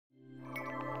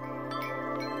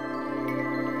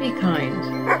be kind.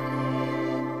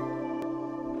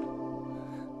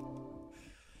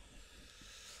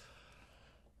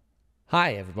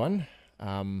 Hi, everyone.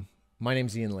 My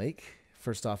name's Ian Lake.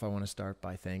 First off, I want to start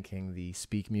by thanking the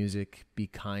Speak Music, Be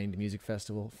Kind Music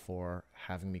Festival for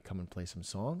having me come and play some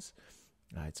songs.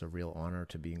 It's a real honor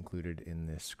to be included in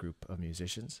this group of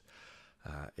musicians.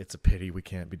 It's a pity we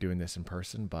can't be doing this in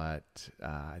person, but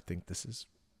I think this is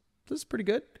pretty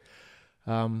good.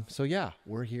 So yeah,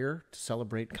 we're here to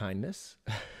celebrate kindness,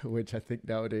 which I think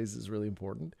nowadays is really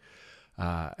important.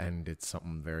 And it's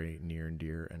something very near and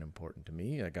dear and important to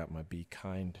me. I got my Be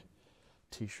Kind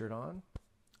t-shirt on.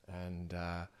 And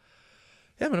yeah,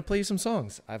 I'm going to play you some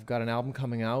songs. I've got an album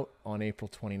coming out on April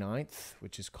 29th,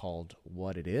 which is called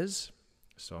What It Is.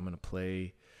 So I'm going to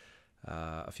play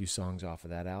a few songs off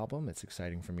of that album. It's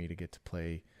exciting for me to get to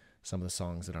play some of the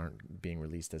songs that aren't being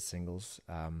released as singles.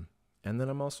 And then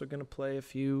I'm also going to play a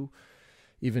few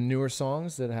even newer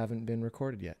songs that haven't been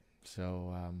recorded yet.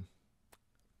 So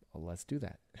let's do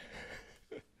that.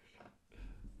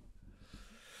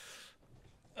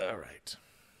 All right.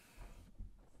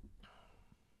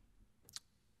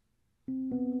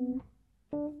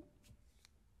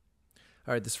 All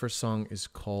right, this first song is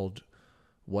called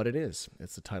What It Is.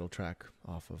 It's the title track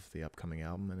off of the upcoming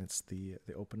album, and it's the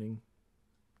opening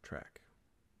track.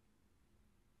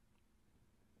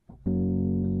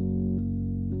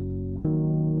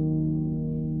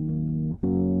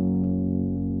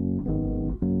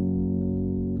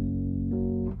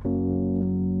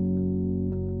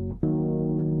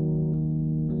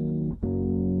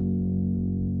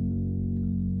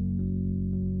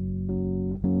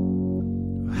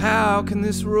 How can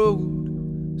this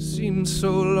road seem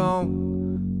so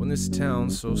long when this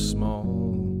town's so small?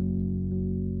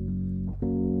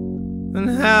 And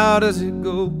how does it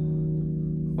go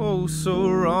oh so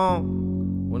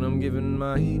wrong when I'm giving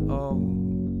my all?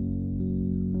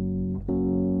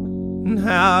 And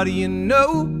how do you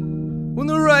know when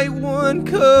the right one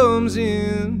comes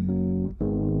in?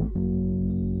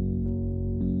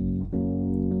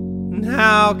 And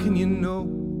how can you know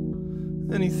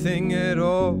anything at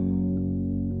all?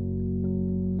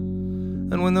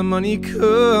 And when the money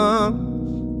comes,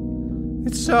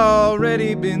 it's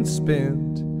already been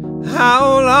spent.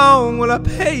 How long will I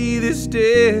pay this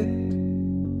debt?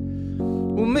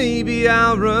 Well, maybe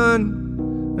I'll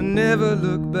run and never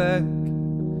look back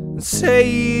and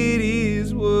say it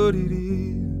is what it is.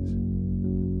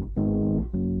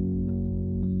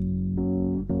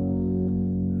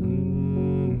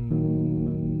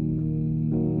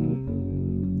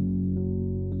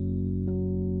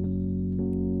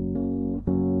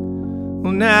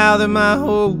 Now that my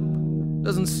hope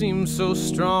doesn't seem so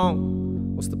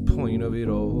strong, what's the point of it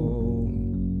all?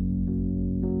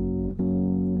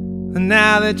 And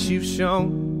now that you've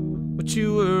shown what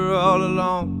you were all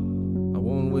along, I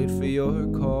won't wait for your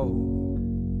call.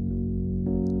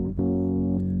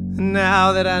 And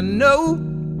now that I know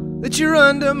that you're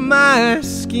under my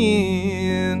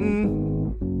skin,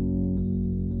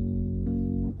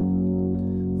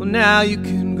 well, now you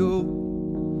can go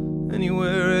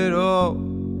anywhere at all.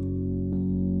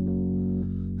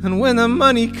 And when the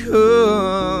money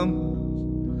comes,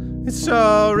 it's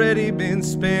already been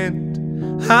spent.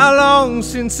 How long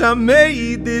since I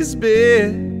made this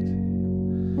bet?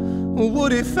 Well,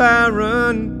 what if I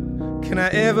run? Can I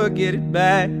ever get it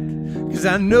back? 'Cause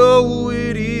I know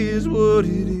it is what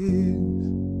it is.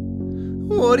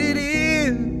 What it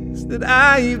is that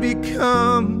I've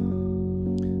become,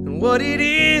 and what it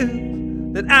is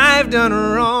that I've done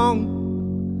wrong,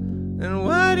 and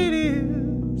what it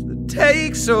is that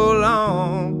takes so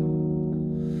long.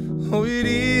 Oh, it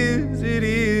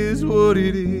is what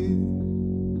it is.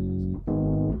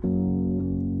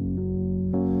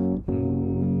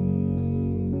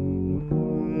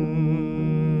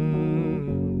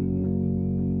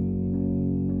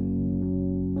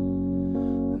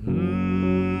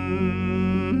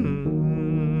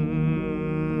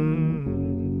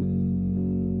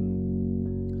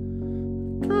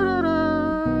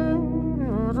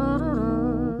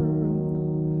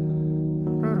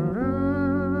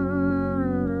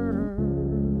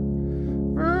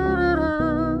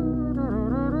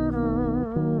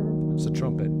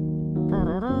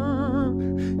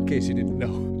 In case you didn't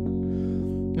know.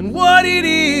 And what it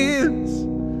is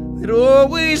that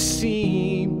always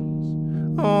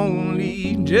seems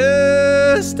only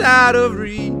just out of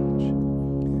reach.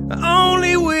 I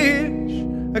only wish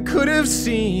I could have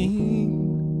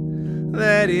seen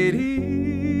that it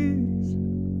is.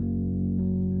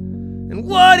 And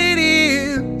what it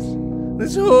is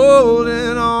that's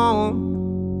holding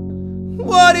on,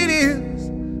 what it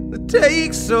is that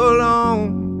takes so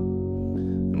long.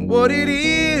 what it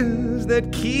is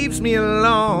that keeps me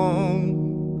along.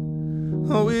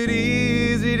 Oh, it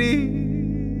is, it is.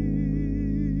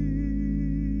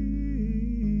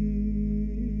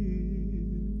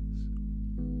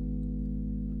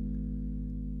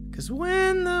 'Cause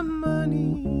when the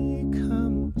money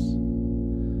comes,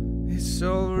 it's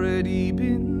already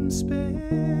been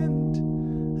spent.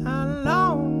 How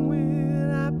long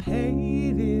will I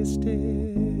pay this debt?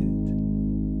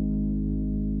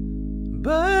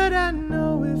 But I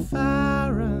know if I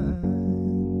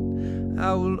run,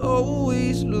 I will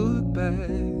always look back.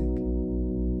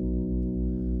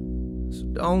 So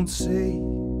don't say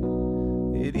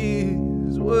it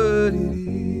is what it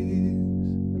is,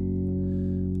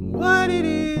 what it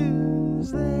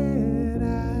is that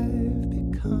I've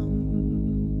become,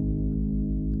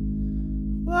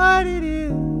 what it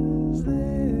is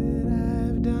that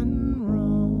I've done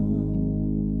wrong,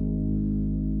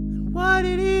 and what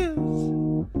it is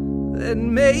that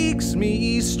makes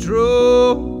me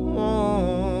strong.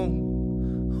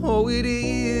 Oh, it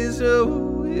is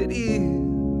what it is.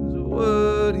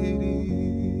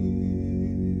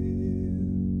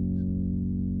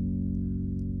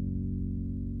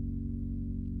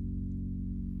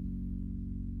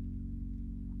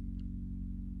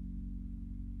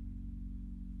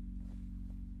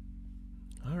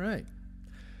 All right.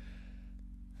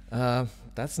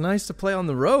 That's nice to play on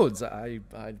the roads. I'd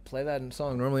play that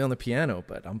song normally on the piano,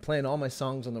 but I'm playing all my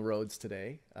songs on the roads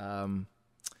today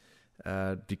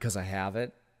because I have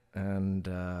it, and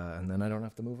then I don't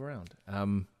have to move around.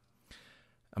 I'm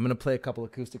going to play a couple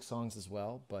acoustic songs as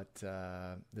well, but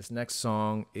this next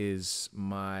song is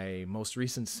my most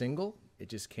recent single. It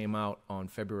just came out on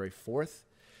February 4th.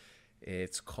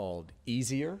 It's called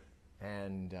Easier,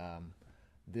 and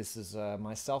this is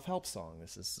my self-help song.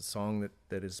 This is a song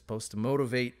that is supposed to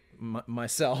motivate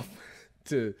myself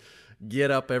to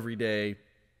get up every day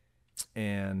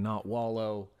and not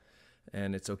wallow.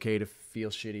 And it's okay to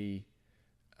feel shitty.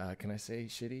 Can I say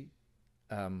shitty?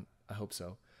 I hope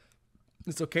so.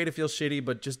 It's okay to feel shitty,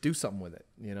 but just do something with it.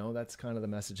 You know, that's kind of the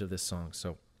message of this song.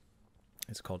 So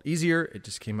it's called Easier. It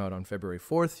just came out on February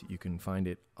 4th. You can find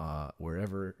it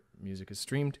wherever music is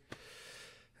streamed.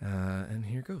 And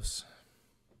here goes.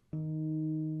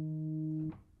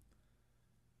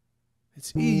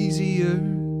 It's easier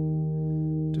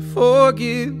to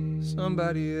forgive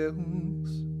somebody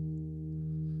else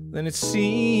than it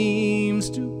seems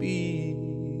to be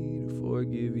to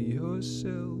forgive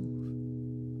yourself.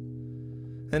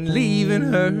 And leaving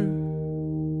her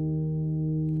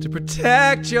to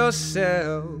protect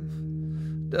yourself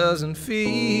doesn't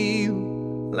feel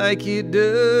like it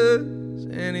does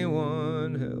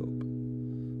anyone help.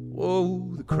 Whoa,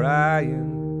 the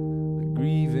crying, the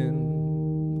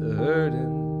grieving, the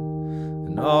hurting,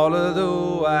 and all of the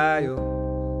while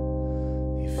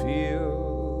you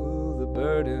feel the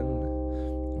burden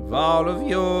of all of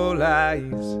your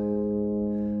lies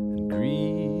and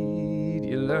greed.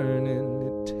 You're learning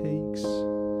it takes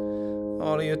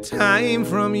all of your time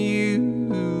from you,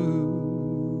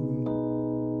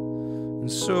 and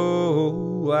so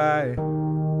why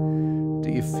do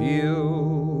you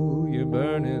feel you're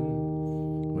burning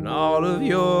when all of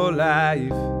your life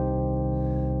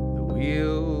the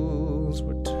wheels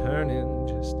were turning?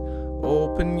 Just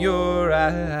open your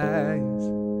eyes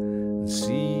and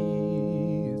see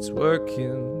it's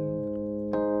working,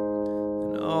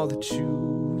 and all that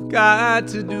you've got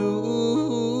to do,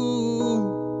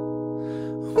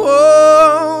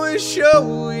 oh, is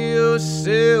show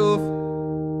yourself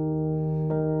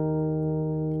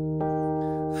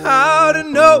how to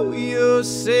know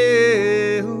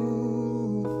yourself,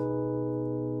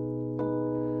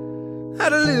 how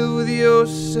to live with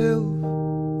yourself,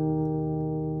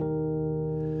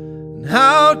 and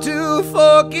how to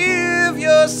forgive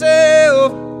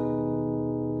yourself.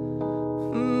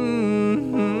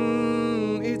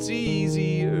 It's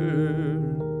easier.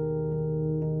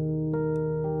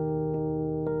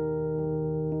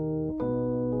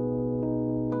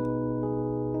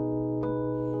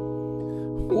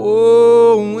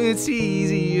 Oh, it's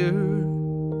easier.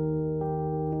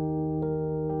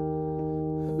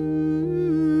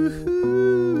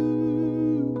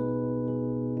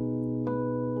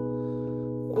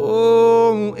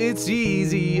 Oh, it's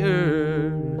easier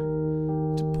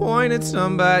to point at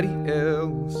somebody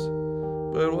else,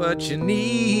 but what you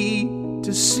need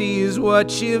to see is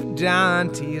what you've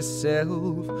done to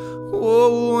yourself.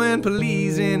 Oh, and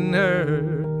pleasing her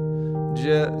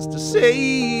just to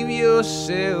save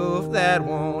yourself, that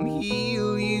won't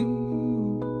heal you,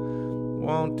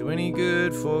 won't do any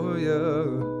good for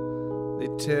you. They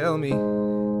tell me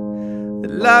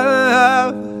that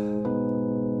love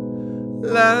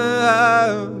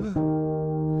Love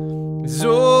is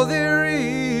all there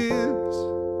is.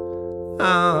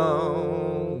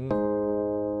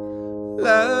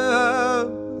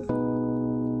 Love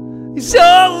is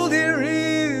all there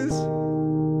is.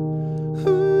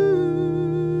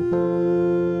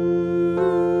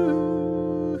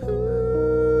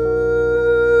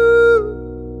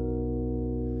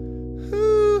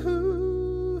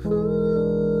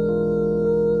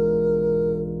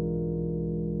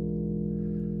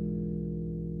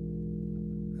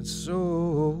 And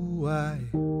so I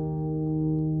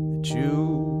that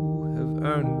you have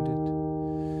earned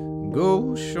it.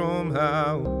 Go show 'em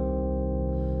how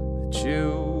that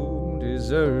you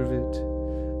deserve it.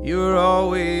 You're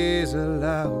always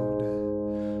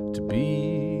allowed to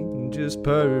be just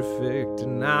perfect.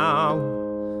 And now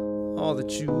all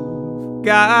that you've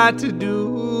got to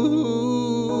do,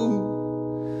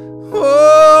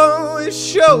 oh, is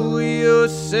show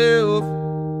yourself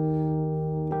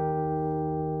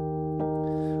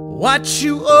what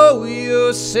you owe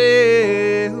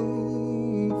yourself.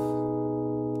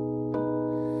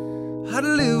 How to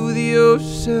live with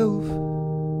yourself.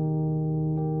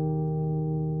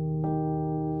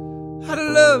 How to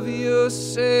love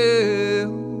yourself.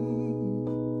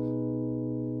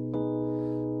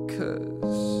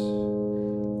 'Cause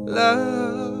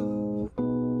love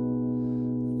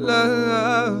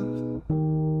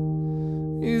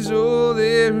is all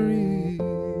there is.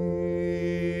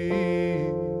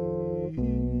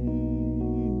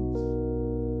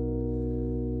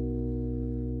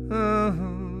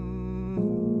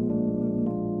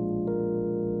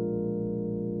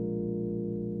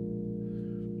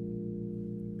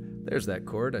 There's that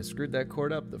chord. I screwed that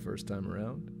chord up the first time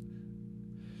around.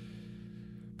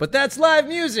 But that's live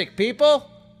music, people.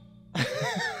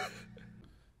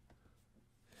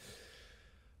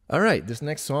 All right, this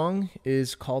next song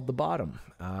is called The Bottom.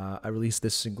 I released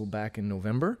this single back in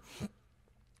November.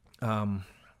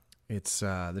 It's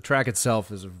the track itself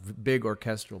is a big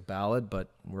orchestral ballad,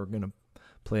 but we're going to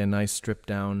play a nice stripped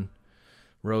down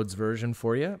Rhodes version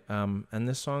for you. And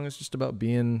this song is just about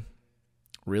being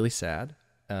really sad.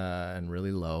 And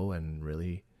really low and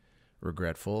really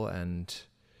regretful and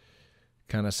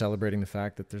kind of celebrating the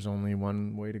fact that there's only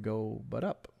one way to go but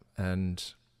up,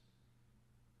 and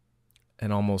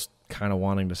almost kind of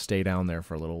wanting to stay down there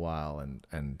for a little while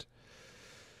and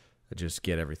just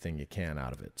get everything you can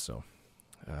out of it. So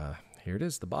here it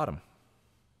is, The Bottom.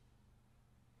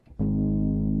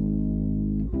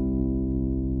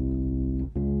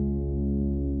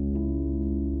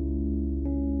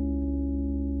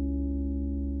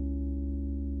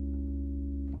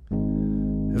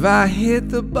 If I hit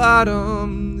the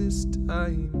bottom this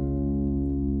time,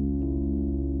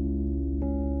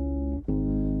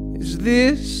 is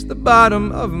this the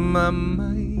bottom of my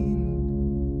mind?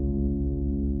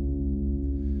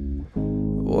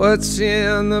 What's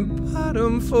in the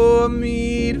bottom for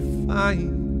me to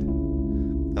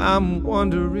find? I'm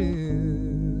wondering.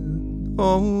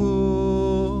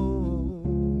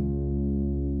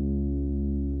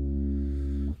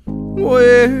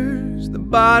 Where's the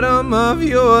bottom of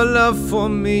your love for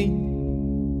me?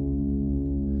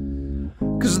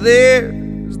 'Cause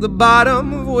there's the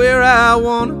bottom of where I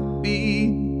wanna be.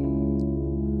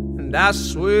 And I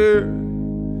swear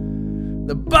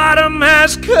the bottom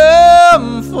has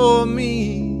come for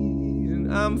me,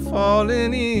 and I'm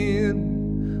falling in.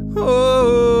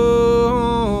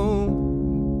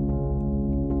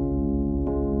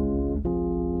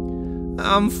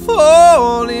 I'm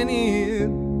falling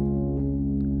in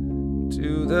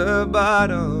to the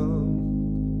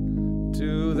bottom,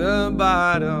 to the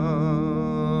bottom,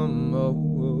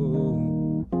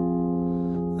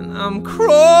 and I'm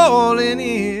crawling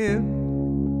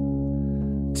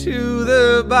in to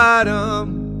the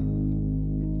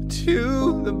bottom,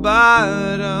 to the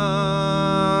bottom,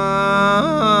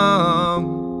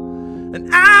 and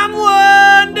I'm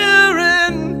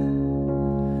wondering,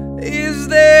 is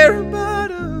there a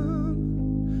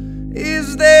bottom?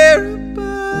 Is there a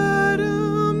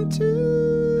bottom to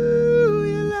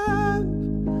your love?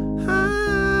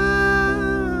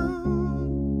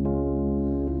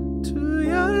 To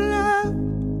your love?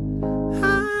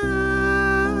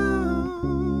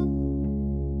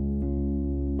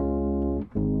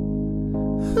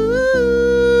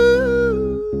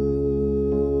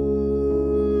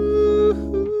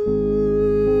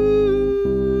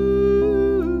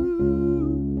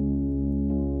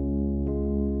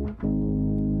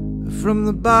 From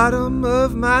the bottom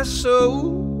of my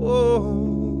soul,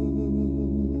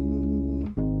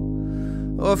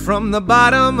 or from the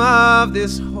bottom of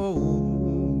this hole.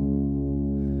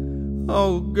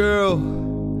 Oh girl,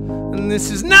 and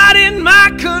this is not in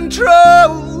my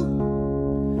control,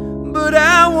 but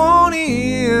I want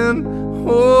in.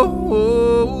 Oh,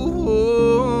 oh, oh.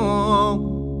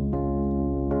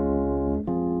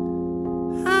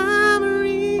 I'm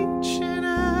reaching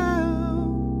out.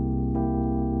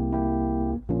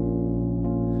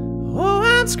 Oh,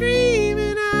 I'm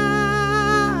screaming out.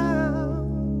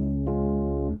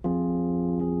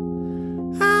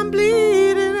 I'm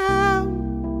bleeding out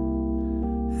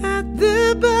at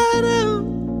the bottom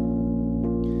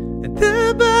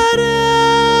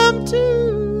too.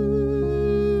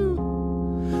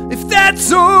 If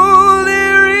that's all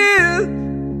there is,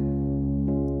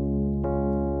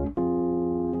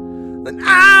 then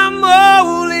I'm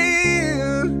all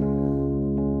in.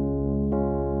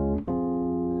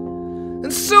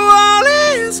 And so I'll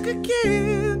ask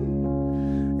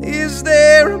again, is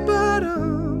there a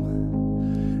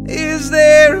bottom? Is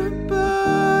there a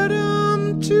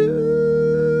bottom to your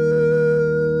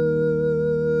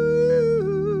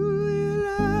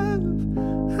love?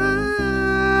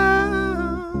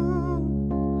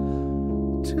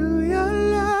 To your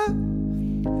love?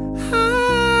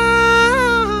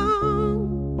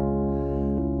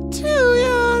 To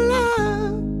your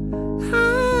love?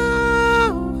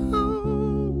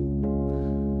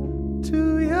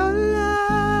 To your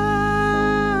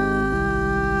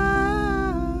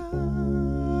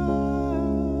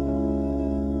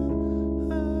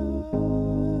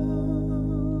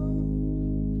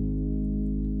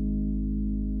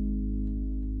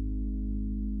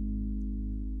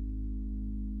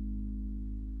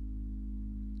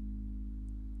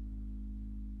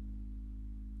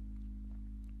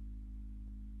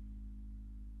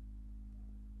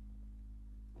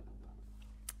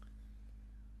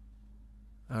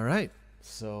All right,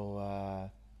 so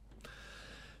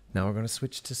now we're going to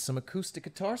switch to some acoustic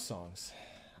guitar songs.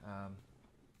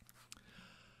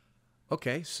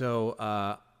 Okay, so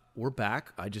we're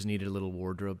back. I just needed a little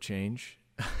wardrobe change.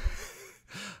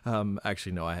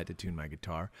 Actually, no, I had to tune my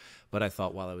guitar. But I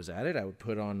thought while I was at it, I would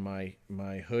put on my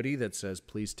hoodie that says,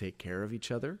 "Please take care of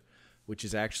each other," which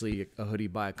is actually a hoodie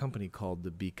by a company called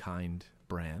the Be Kind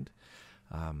brand.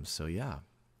 So yeah,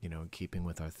 you know, in keeping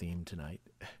with our theme tonight,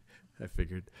 I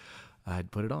figured I'd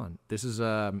put it on. This is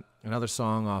another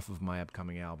song off of my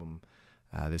upcoming album.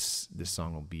 This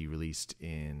song will be released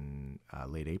in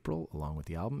late April along with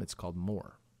the album. It's called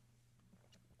More.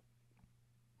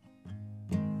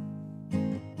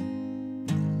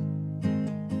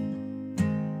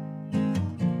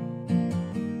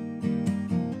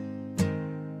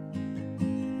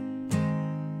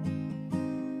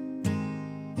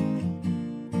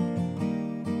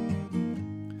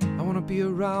 Be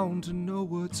around to know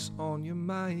what's on your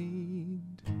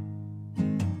mind.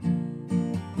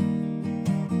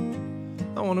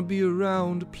 I want to be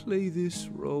around to play this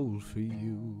role for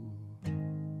you.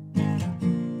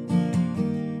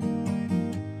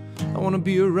 I want to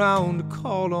be around to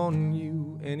call on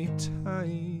you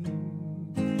anytime.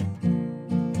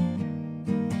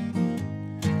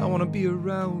 I want to be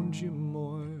around you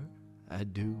more, I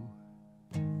do.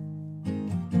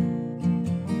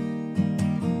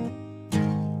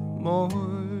 More.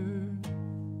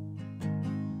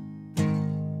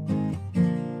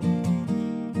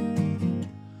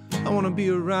 I want to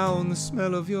be around the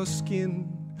smell of your skin,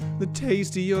 the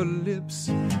taste of your lips,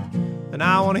 and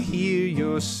I want to hear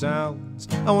your sounds.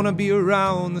 I want to be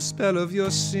around the spell of your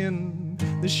sin,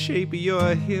 the shape of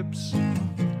your hips,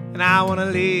 and I want to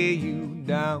lay you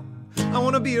down. I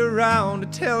want to be around to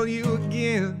tell you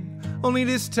again, only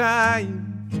this time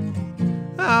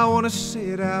I want to say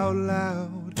it out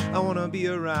loud. I want to be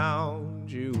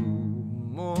around you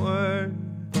more.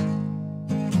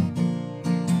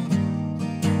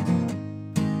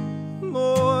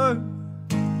 More.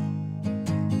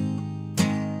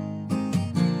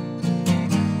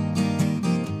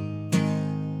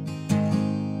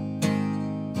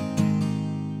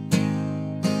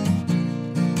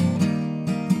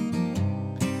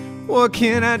 What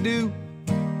can I do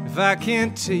if I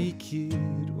can't take it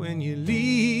when you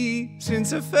leave?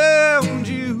 Since I found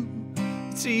you,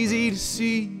 it's easy to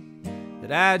see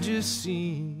that I just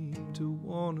seem to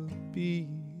want to be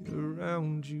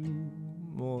around you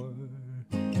more.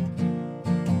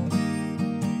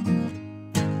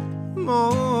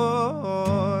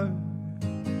 More.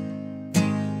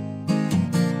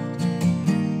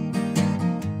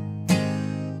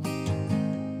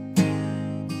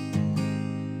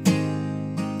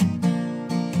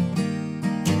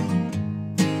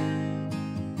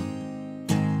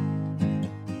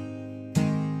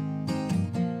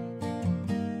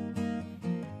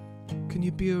 Can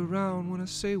you be around when I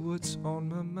say what's on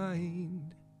my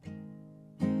mind?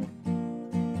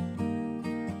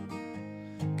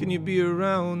 Can you be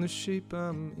around the shape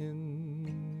I'm in?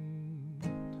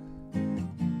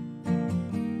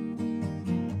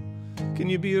 Can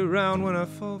you be around when I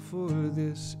fall for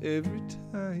this every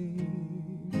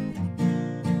time?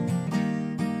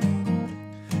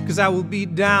 'Cause I will be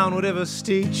down whatever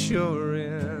state you're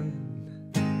in.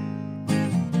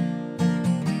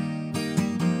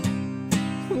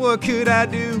 What could I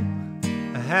do?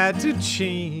 I had to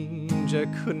change. I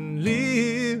couldn't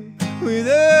live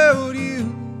without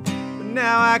you. But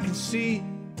now I can see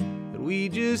that we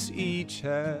just each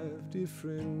have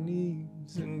different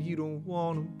needs, and you don't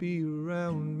want to be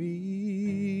around me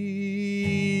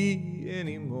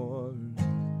anymore.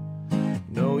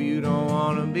 No, you don't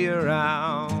want to be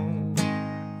around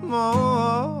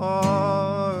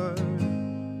more.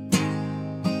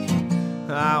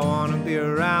 I want to be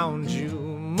around you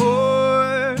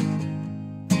more.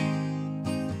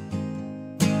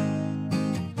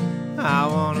 I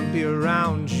want to be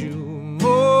around you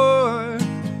more.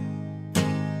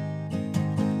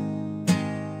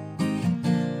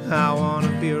 I want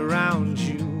to be around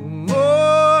you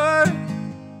more.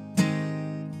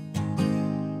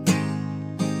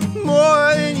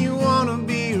 More than you want to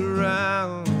be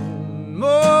around.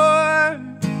 More.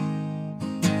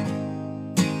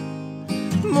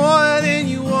 More than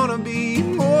you want to be.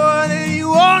 More than you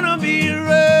want to be around.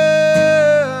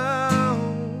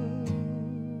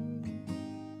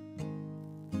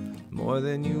 More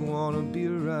than you want to be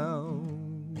around.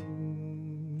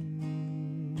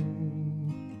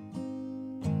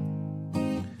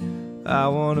 I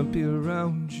want to be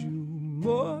around you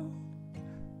more.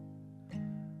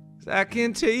 'Cause I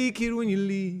can't take it when you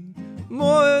leave.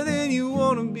 More than you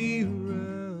want to be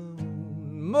around.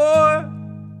 More.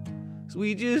 'Cause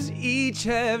we just each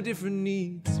have different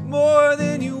needs. More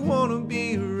than you want to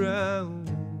be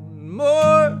around.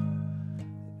 More.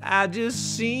 I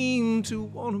just seem to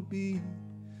want to be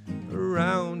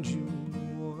around you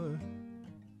more.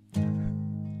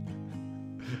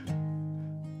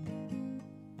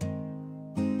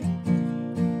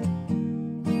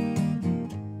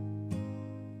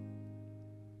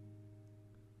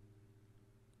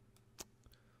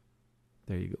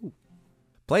 There you go.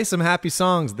 Play some happy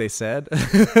songs, they said.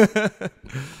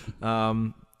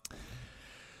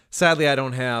 Sadly, I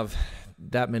don't have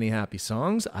that many happy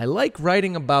songs. I like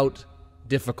writing about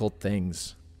difficult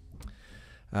things.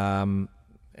 And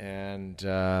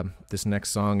this next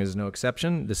song is no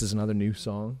exception. This is another new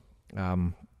song.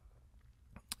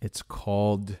 It's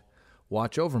called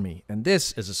Watch Over Me. And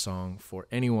this is a song for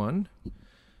anyone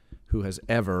who has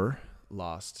ever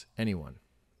lost anyone.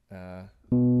 Hang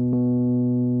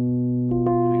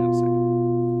on a second.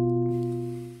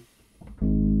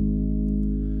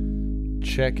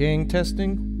 Checking,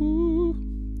 testing. Woo.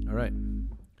 All right.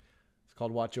 It's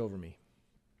called Watch Over Me.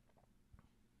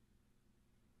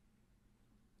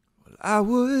 Well, I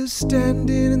was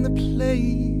standing in the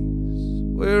place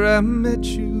where I met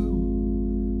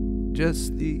you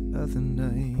just the other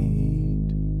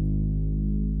night,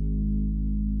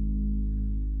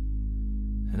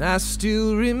 and I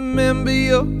still remember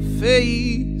your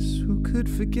face. Who could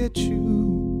forget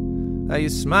you? How you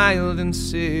smiled and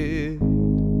said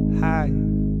hi.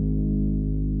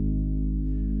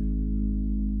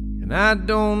 And I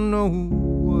don't know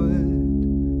what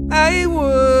I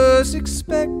was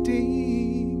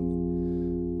expecting,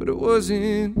 but it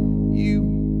wasn't you.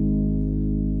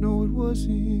 No, it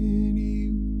wasn't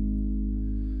you.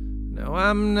 Now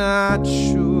I'm not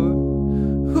sure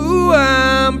who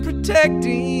I'm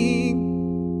protecting,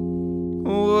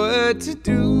 or what to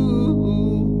do,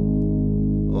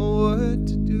 or what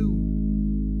to do.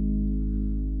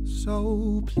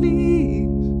 So please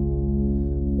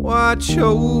watch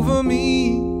over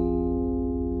me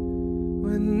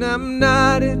when I'm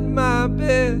not at my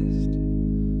best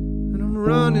and I'm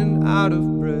running out of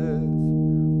breath.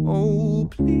 Oh,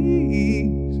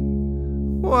 please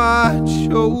watch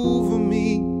over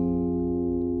me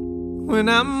when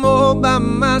I'm all by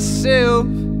myself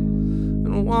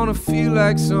and wanna feel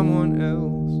like someone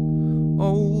else.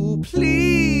 Oh,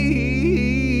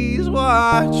 please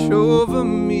watch over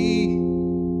me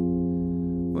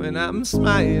when I'm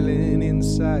smiling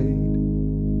inside.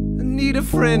 I need a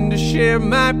friend to share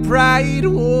my pride.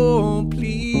 Oh,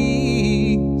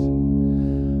 please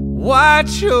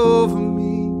watch over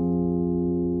me.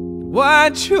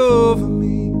 Watch over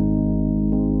me.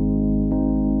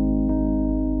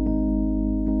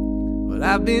 Well,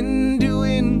 I've been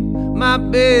doing my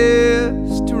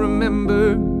best to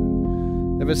remember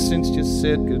ever since you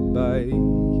said goodbye.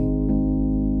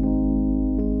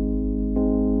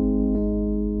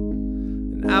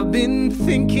 I've been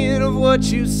thinking of what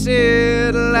you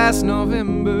said last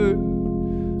November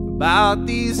about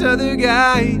these other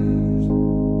guys.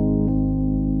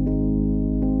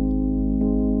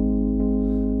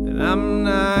 And I'm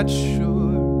not sure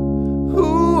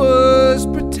who was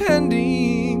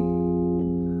pretending,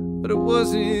 but it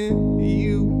wasn't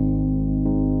you.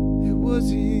 It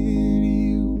wasn't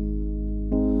you.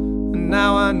 And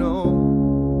now I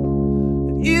know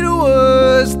that it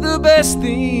was the best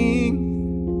thing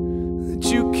that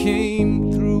you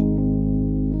came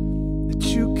through, that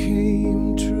you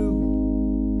came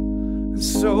true. And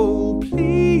so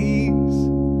please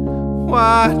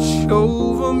watch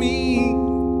over me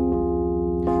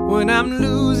when I'm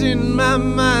losing my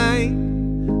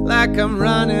mind, like I'm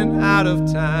running out of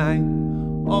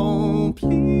time. Oh,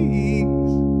 please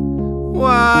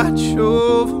watch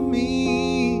over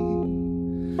me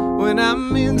when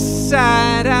I'm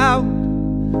inside out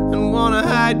and wanna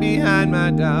hide behind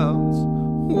my doubts.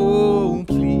 Oh,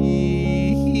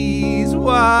 please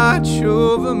watch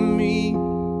over me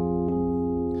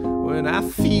when I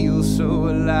feel so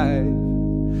alive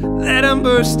that I'm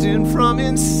bursting from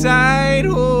inside.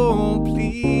 Oh,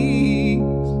 please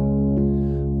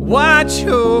watch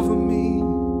over me,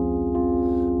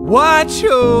 watch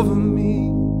over me,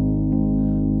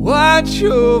 watch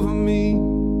over me,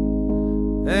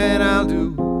 and I'll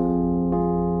do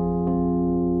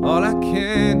all I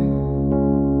can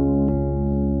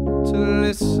to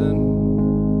listen.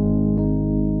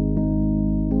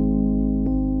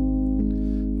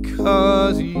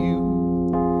 'Cause you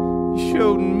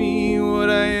showed me what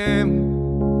I am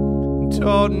and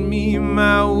taught me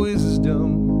my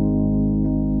wisdom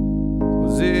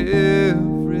was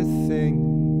everything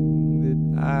that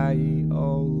I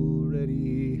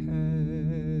already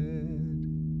had.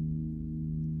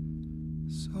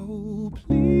 So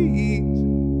please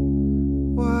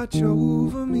watch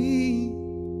over me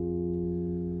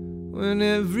when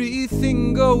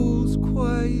everything goes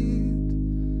quiet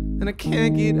and I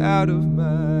can't get out of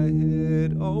my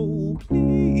head. Oh,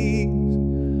 please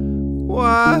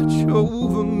watch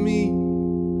over me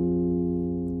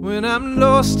when I'm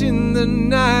lost in the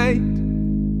night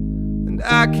and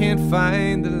I can't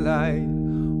find the light.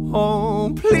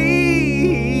 Oh,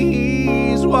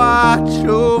 please watch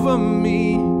over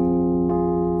me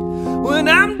when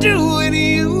I'm doing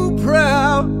you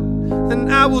proud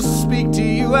and I will speak to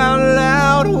you out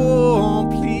loud. Oh,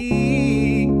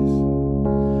 please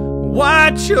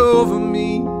watch over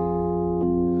me,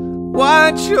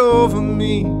 watch over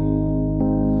me,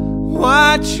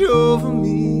 watch over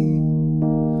me,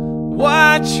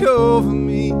 watch over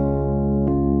me,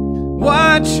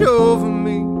 watch over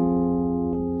me,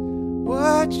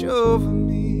 watch over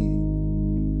me,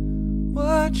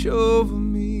 watch over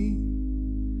me,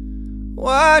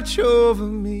 watch over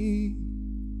me.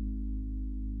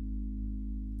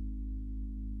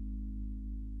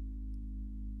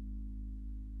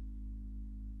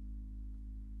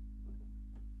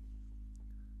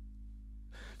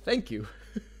 Thank you.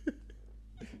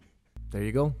 There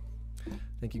you go.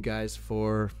 Thank you guys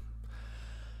for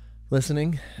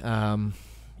listening.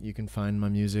 You can find my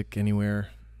music anywhere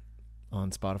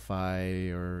on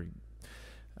Spotify or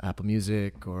Apple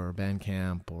Music or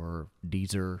Bandcamp or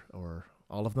Deezer or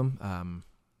all of them.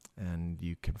 And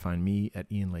you can find me at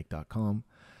ianlake.com.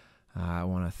 I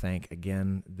want to thank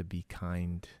again the Be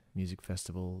Kind Music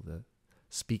Festival, the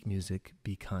Speak Music,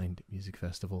 Be Kind Music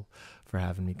Festival, for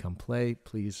having me come play.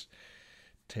 Please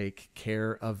take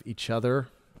care of each other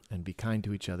and be kind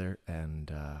to each other. And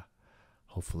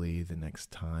hopefully the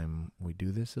next time we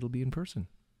do this, it'll be in person.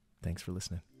 Thanks for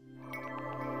listening.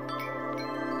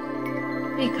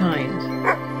 Be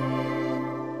kind.